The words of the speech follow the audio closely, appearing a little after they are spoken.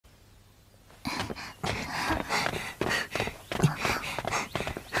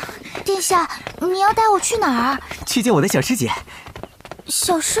下，你要带我去哪儿？去见我的小师姐。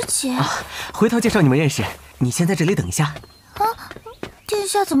小师姐？回头介绍你们认识。你先在这里等一下。啊，殿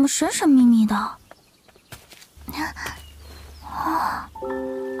下怎么神神秘秘的？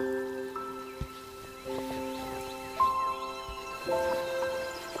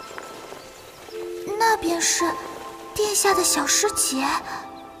那便是殿下的小师姐，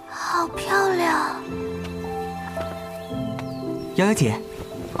好漂亮。瑶瑶姐，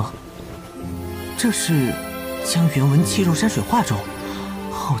这是将原文砌入山水画中，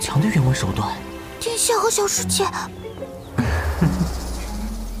好强的原文手段。殿下和小师姐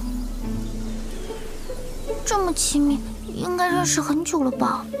这么亲密，应该认识很久了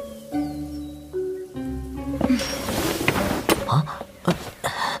吧？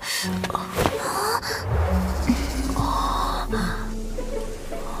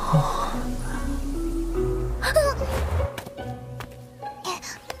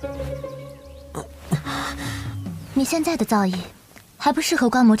你现在的造诣，还不适合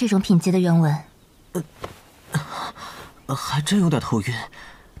观摩这种品级的原文。还真有点头晕。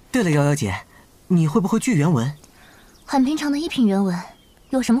对了，瑶瑶姐，你会不会剧原文？很平常的一品原文，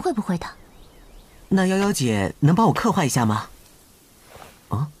有什么会不会的？那瑶瑶姐能帮我刻画一下吗？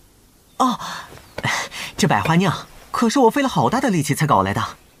这百花酿可是我费了好大的力气才搞来的。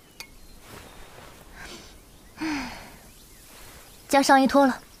将上衣脱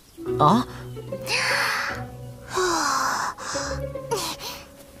了。啊？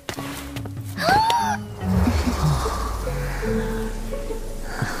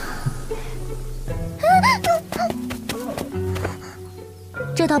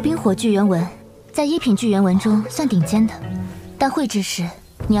这道冰火巨原文，在一品巨原文中算顶尖的，但绘制时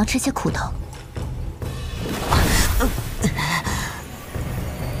你要吃些苦头。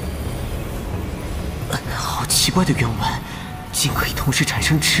好奇怪的原文，竟可以同时产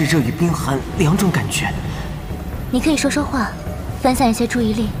生炽热与冰寒两种感觉。你可以说说话，分散一些注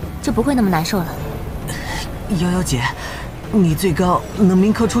意力，就不会那么难受了。瑶瑶姐，你最高能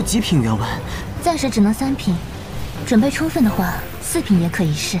铭刻出几品原文？暂时只能3品，准备充分的话，4品也可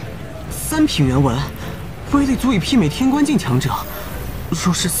一试。3品原文，威力足以媲美天官境强者。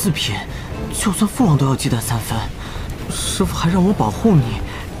若是4品，就算父王都要忌惮3分。师父还让我保护你，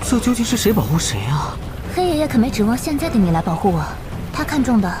这究竟是谁保护谁啊？黑爷爷可没指望现在的你来保护我，他看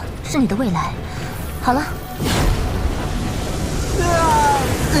重的是你的未来。好了。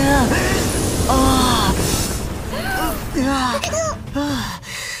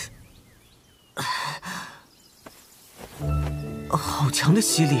好强的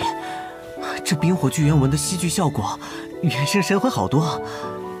吸力！这冰火巨原文的吸聚效果，远胜神魂好多。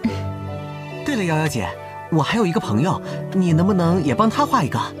对了，瑶瑶姐，我还有一个朋友，你能不能也帮他画一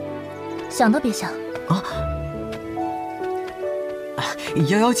个？想都别想！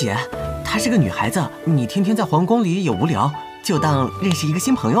瑶瑶姐，她是个女孩子，你天天在皇宫里也无聊，就当认识一个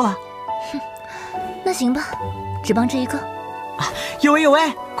新朋友了。哼，那行吧，只帮这一个。有为有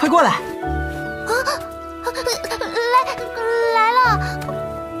为，快过来！来了。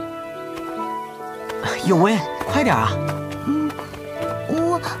有为，快点啊！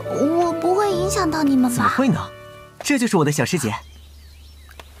我不会影响到你们吧？怎么会呢？这就是我的小师姐。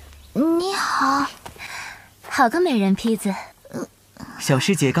你好。好个美人坯子。小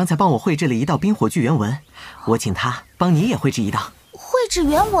师姐刚才帮我绘制了一道冰火巨原文，我请她帮你也绘制一道。绘制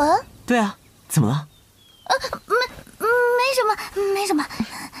原文？对啊，怎么了？没什么。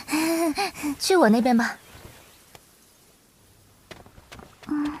去我那边吧。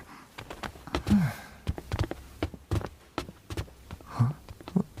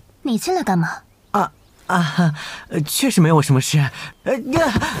你进来干嘛？确实没有什么事。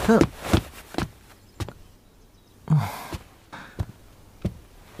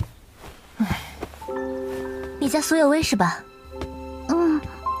你叫苏有薇是吧？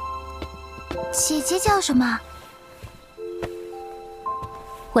姐姐叫什么？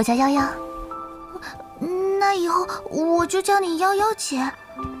我叫夭夭。那以后我就叫你夭夭姐。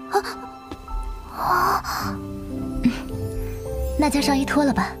那将上衣脱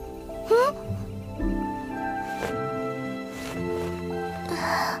了吧。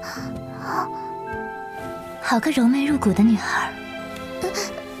好个柔媚入骨的女孩。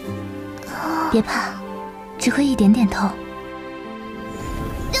别怕，只会一点点痛。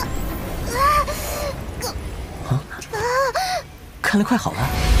看来快好了。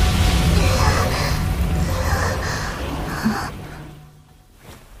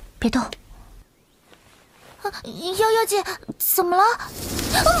别动。夭夭姐，怎么了？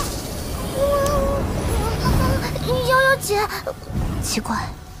夭夭姐，奇怪，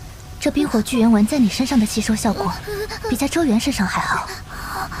这冰火巨原文在你身上的吸收效果，比在周元身上还好。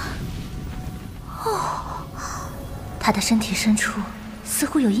他的身体深处似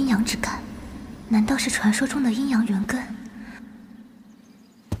乎有阴阳之感，难道是传说中的阴阳元根？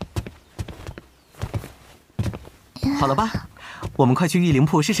好了吧，我们快去御灵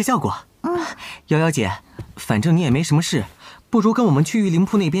铺试试效果。瑶瑶姐，反正你也没什么事，不如跟我们去御灵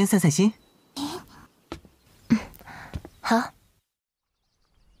铺那边散散心。好。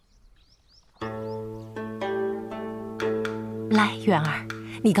来，元儿，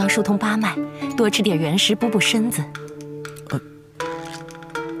你刚疏通八脉，多吃点元食补补身子。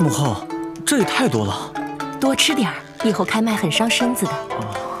母后，这也太多了。多吃点儿，以后开脉很伤身子的。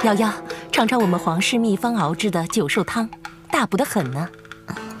瑶瑶，尝尝我们皇室秘方熬制的九寿汤，大补得很呢。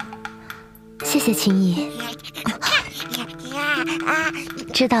谢谢秦姨。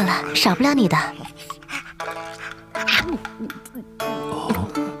知道了，少不了你的。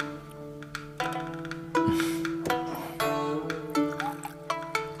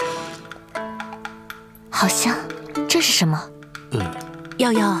好香，这是什么？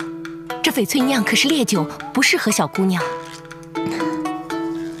瑶瑶，这翡翠酿可是烈酒，不适合小姑娘。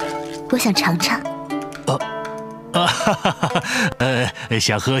我想尝尝。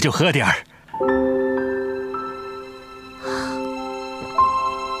想喝就喝点儿。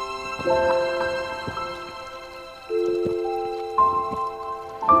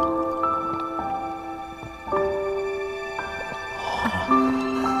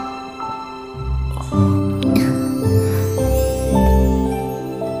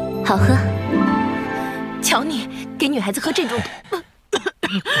好喝。瞧你给女孩子喝这种。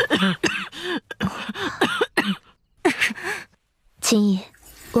秦姨，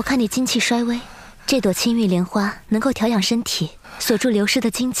我看你精气衰微，这朵青玉莲花能够调养身体，锁住流失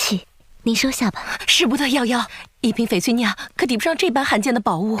的精气，您收下吧。使不得，瑶瑶，一瓶翡翠酿可抵不上这般罕见的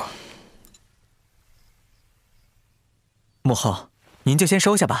宝物。母后，您就先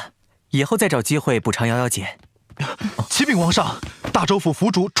收下吧，以后再找机会补偿瑶瑶姐。启禀王上，大州府府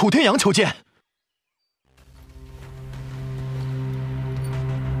主楚天阳求见。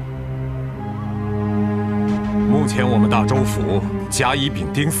目前我们大州府甲乙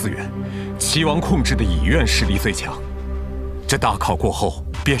丙丁4院，齐王控制的乙院实力最强。这大考过后，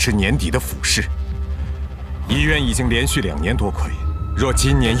便是年底的府试。乙院已经连续2年多亏，若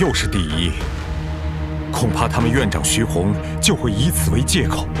今年又是第1，恐怕他们院长徐弘就会以此为借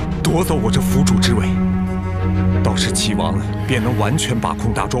口，夺走我这府主之位。到时齐王便能完全把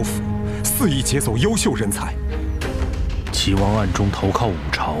控大州府，肆意劫走优秀人才。齐王暗中投靠武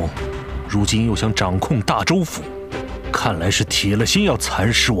朝，如今又想掌控大州府，看来是铁了心要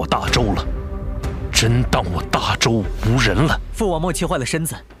蚕食我大州了。真当我大州无人了？父王莫气坏了身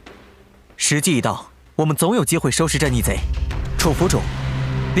子，时机一到，我们总有机会收拾这逆贼。楚府主，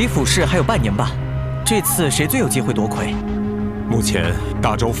离府试还有半年吧，这次谁最有机会夺魁？目前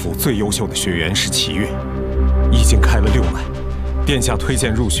大州府最优秀的学员是齐月，已经开了6脉。殿下推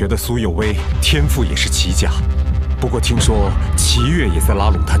荐入学的苏幼薇，天赋也是奇佳。不过听说齐月也在拉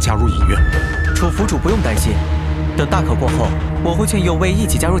拢他加入乙院。楚府主不用担心，等大考过后，我会劝幼薇一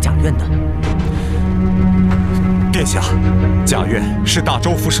起加入甲院的。殿下，甲院是大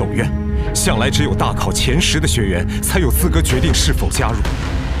州府首院，向来只有大考前10的学员才有资格决定是否加入。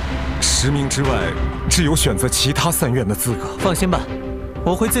10名之外，只有选择其他3院的资格。放心吧，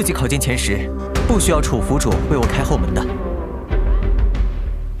我会自己考进前10，不需要楚府主为我开后门的。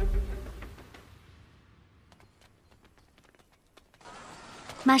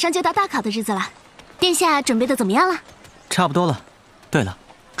马上就到大考的日子了，殿下准备的怎么样了？差不多了。对了，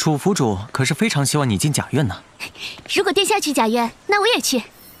楚府主可是非常希望你进甲院呢。如果殿下去甲院，那我也去。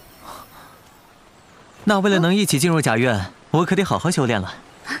那为了能一起进入甲院，我可得好好修炼了。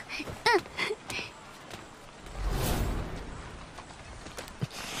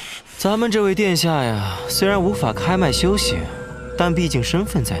咱们这位殿下呀，虽然无法开脉修行，但毕竟身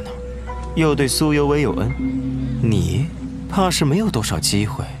份在那儿，又对苏幼薇有恩，你怕是没有多少机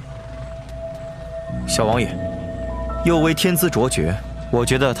会。小王爷，幼薇天资卓绝，我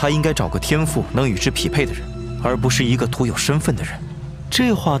觉得他应该找个天赋能与之匹配的人，而不是一个徒有身份的人。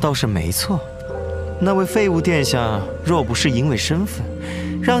这话倒是没错。那位废物殿下，若不是因为身份，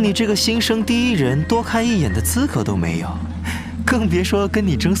让你这个新生第一人多看一眼的资格都没有，更别说跟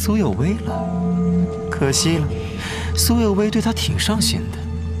你争苏有薇了。可惜了，苏有薇对他挺上心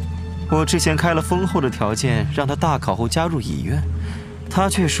的。我之前开了丰厚的条件，让他大考后加入乙院，他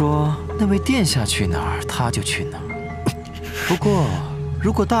却说那位殿下去哪儿，他就去哪儿。不过，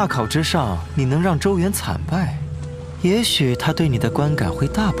如果大考之上你能让周元惨败，也许他对你的观感会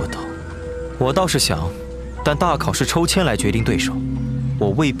大不同。我倒是想，但大考是抽签来决定对手，我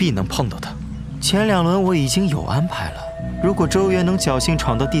未必能碰到他。前2轮我已经有安排了，如果周元能侥幸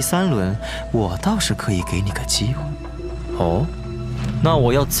闯到第3轮，我倒是可以给你个机会。哦，那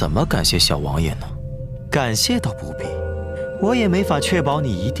我要怎么感谢小王爷呢？感谢倒不必，我也没法确保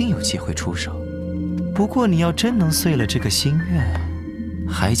你一定有机会出手。不过你要真能遂了这个心愿，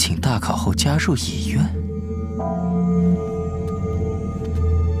还请大考后加入乙院。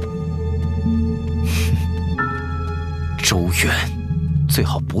周元，最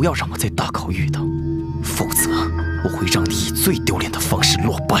好不要让我在大考遇到，否则我会让你以最丢脸的方式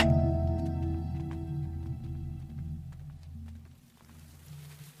落败。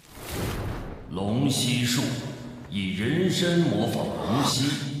龙息术，以人身模仿龙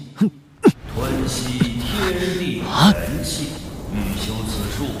息，吞吸天地元气。欲修此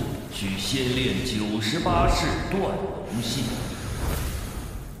术，需先练98式断龙息。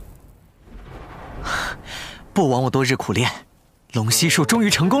不枉我多日苦练，龙息术终于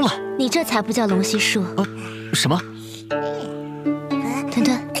成功了。你这才不叫龙息术。什么？吞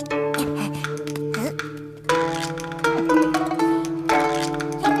吞，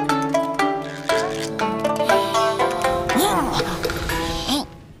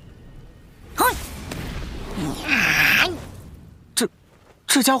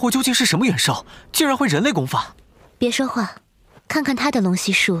这家伙究竟是什么元兽，竟然会人类功法？别说话，看看他的龙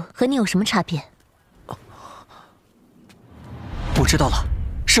息术和你有什么差别。我知道了，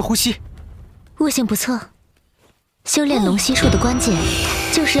是呼吸。悟性不错。修炼龙息术的关键，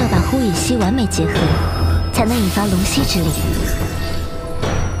就是要把呼与吸完美结合，才能引发龙息之力。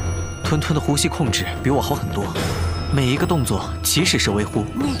吞吞的呼吸控制比我好很多，每一个动作起始时为呼，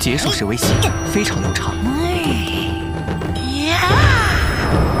结束时为吸，非常流畅。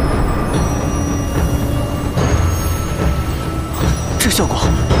这效果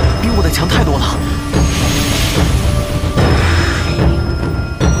比我的强太多了。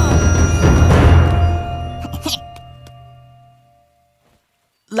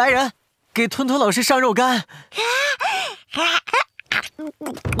来人，给吞吞老师上肉干。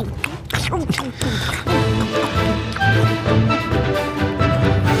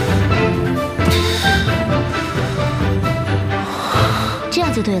这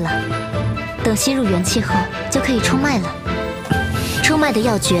样就对了，等吸入元气后，就可以冲脉了。冲脉的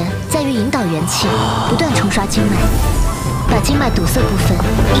要诀在于引导元气，不断冲刷经脉，把经脉堵塞部分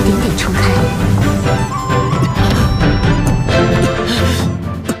一点点冲开。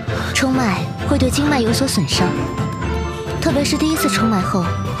冲脉会对经脉有所损伤，特别是第一次冲脉后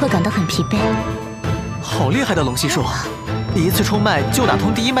会感到很疲惫。好厉害的龙息术，一次冲脉就打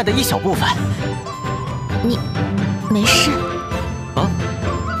通第一脉的一小部分。你没事？啊，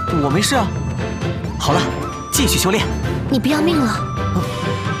我没事啊。好了，继续修炼。你不要命了？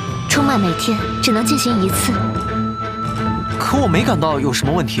冲脉每天只能进行1次。可我没感到有什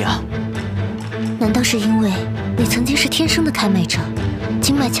么问题啊。难道是因为你曾经是天生的开脉者，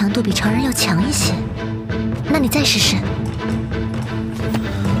经脉强度比常人要强一些？那你再试试。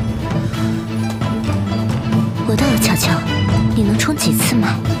我倒要瞧瞧，你能冲几次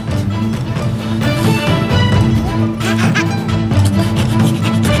脉？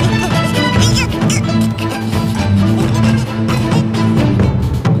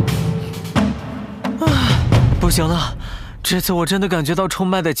不行了，这次我真的感觉到冲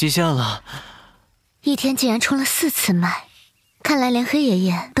脉的极限了。一天竟然冲了4次脉，看来连黑爷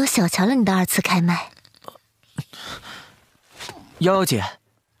爷都小瞧了你的2次开脉。夭夭姐，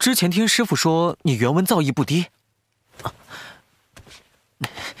之前听师傅说你原文造诣不低，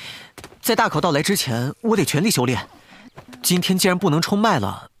在大考到来之前，我得全力修炼。今天既然不能冲脉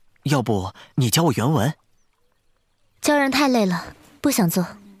了，要不你教我原文？教人太累了，不想做。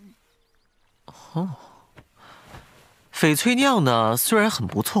哦，翡翠酿的虽然很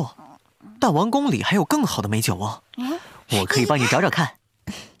不错，但王宫里还有更好的美酒哦，我可以帮你找找看。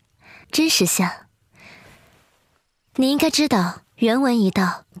真识相。你应该知道原文一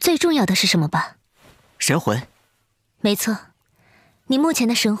道最重要的是什么吧？神魂。没错，你目前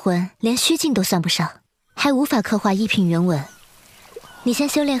的神魂连虚境都算不上，还无法刻画一品原文。你先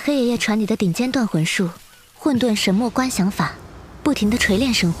修炼黑爷爷传你的顶尖断魂术混沌神墨观想法，不停地锤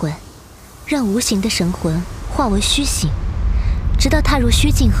炼神魂，让无形的神魂化为虚形，直到踏入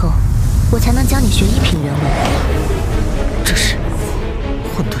虚境后，我才能教你学一品原文。这是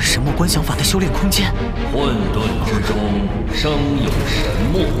混沌神墨观想法的修炼空间。混沌之中生有神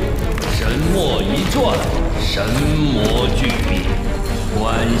墨，神墨一转，神魔俱灭。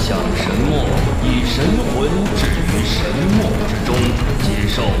观想神墨，以神魂置于神墨之中，接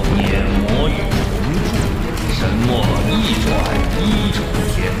受碾磨与重铸。神墨一转一重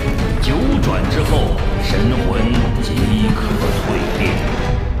天，9转之后，神魂即可蜕变。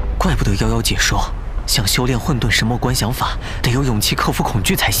怪不得夭夭姐说想修炼混沌神魔观想法，得有勇气克服恐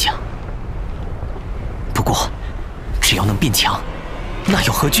惧才行。不过，只要能变强，那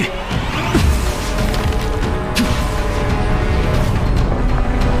又何惧？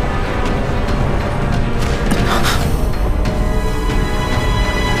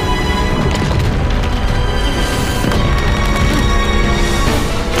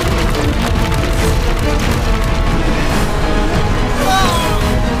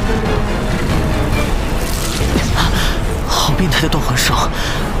变态的断魂术，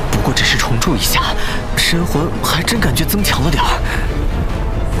不过只是重铸一下，神魂还真感觉增强了点儿。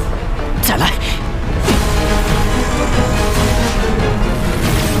再来，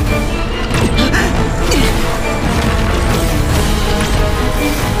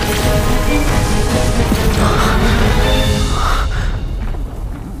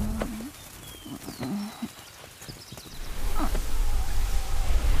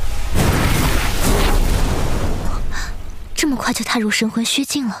这么快就踏入神魂虚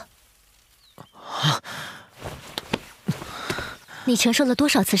境了？你承受了多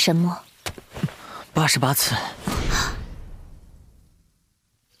少次神魔？88次。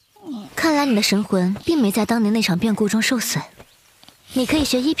看来你的神魂并没在当年那场变故中受损，你可以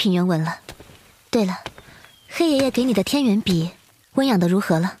学一品原文了。对了，黑爷爷给你的天元笔温养的如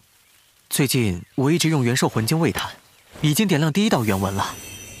何了？最近我一直用元兽魂经喂它，已经点亮第1道原文了。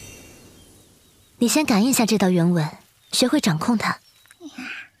你先感应一下这道原文，学会掌控它。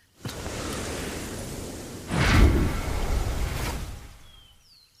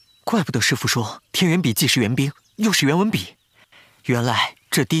怪不得师父说天元笔既是元兵，又是原文笔。原来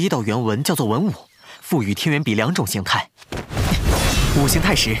这第1道原文叫做文武，赋予天元笔2种形态。5形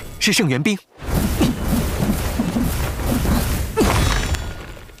态时是圣元兵，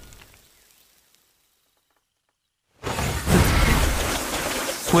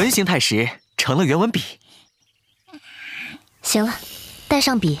文形态时成了原文笔。行了，带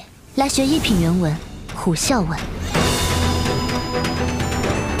上笔来学一品原文虎啸文。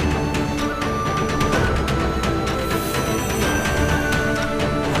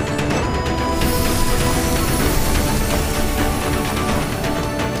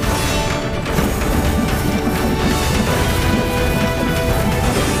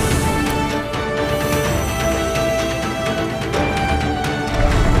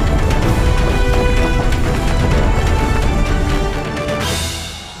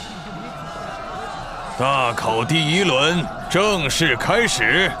大考第1轮正式开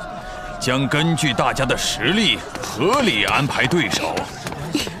始，将根据大家的实力合理安排对手。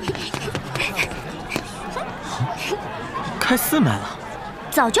开4脉了？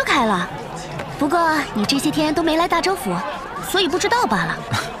早就开了，不过你这些天都没来大州府，所以不知道罢了。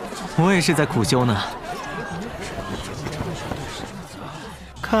我也是在苦修呢。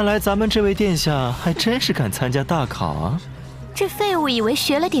看来咱们这位殿下还真是敢参加大考啊！这废物以为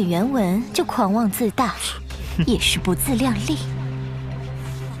学了点原文就狂妄自大，也是不自量力。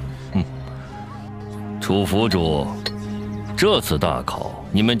楚府主，这次大考，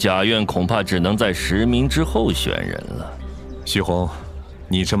你们贾院恐怕只能在10名之后选人了。徐宏，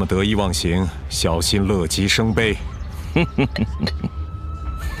你这么得意忘形，小心乐极生悲。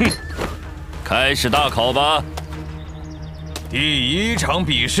开始大考吧。第1场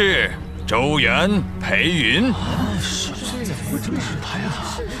比试，周元、裴云。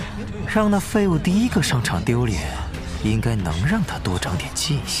让那废物第1个上场丢脸，应该能让他多长点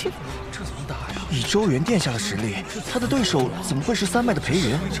记性。以周元殿下的实力，他的对手怎么会是3脉的裴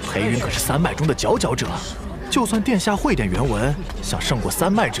云？裴云可是3脉中的佼佼者，就算殿下会点原文，想胜过3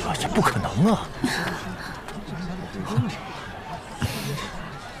脉者也不可能啊！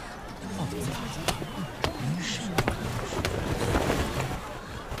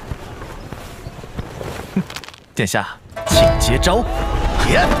殿下，请接招！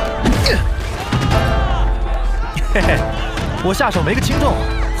嘿嘿，我下手没个轻重，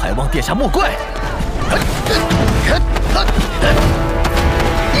还望殿下莫怪。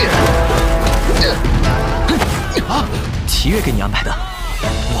啊！齐月给你安排的，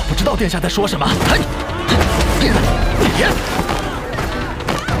我不知道殿下在说什么。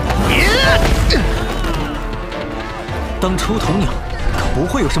当出头鸟，可不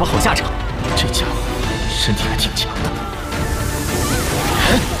会有什么好下场。这家伙身体还挺强的。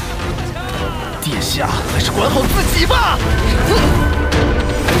殿下还是管好自己吧。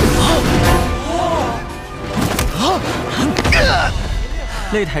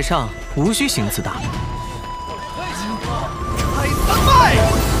擂台上无需行此大礼。开3脉！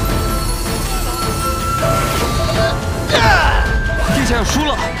殿下要输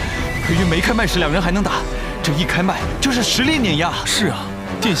了，裴云没开脉时2人还能打，这一开脉就是实力碾压。是啊，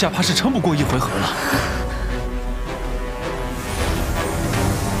殿下怕是撑不过一回合了。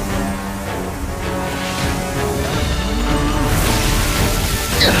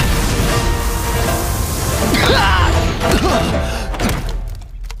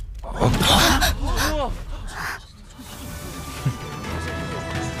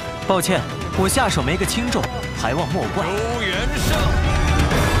抱歉，我下手没个轻重，还望莫怪。周元胜。